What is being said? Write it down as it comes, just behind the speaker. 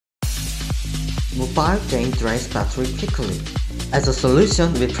Mobile game drains battery quickly. As a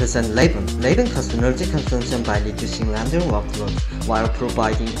solution, we present Laban. Laban cuts energy consumption by reducing rendering workload while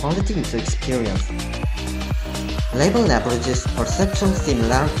providing quality user experience. Laban leverages perceptual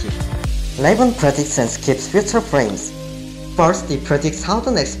similarity. Laban predicts and skips future frames. First, it predicts how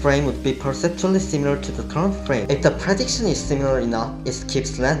the next frame would be perceptually similar to the current frame. If the prediction is similar enough, it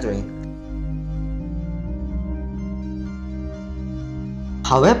skips rendering.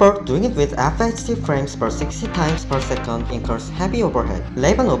 However, doing it with FHD frames per 60 times per second incurs heavy overhead.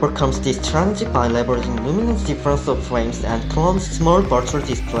 Laban overcomes this challenge by leveraging luminance difference of frames and clones small virtual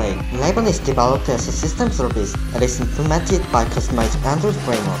display. Laban is developed as a system service and is implemented by customized Android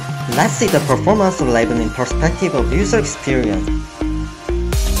framework. Let's see the performance of Laban in perspective of user experience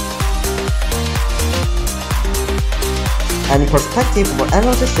and in perspective of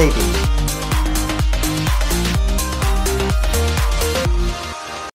energy saving.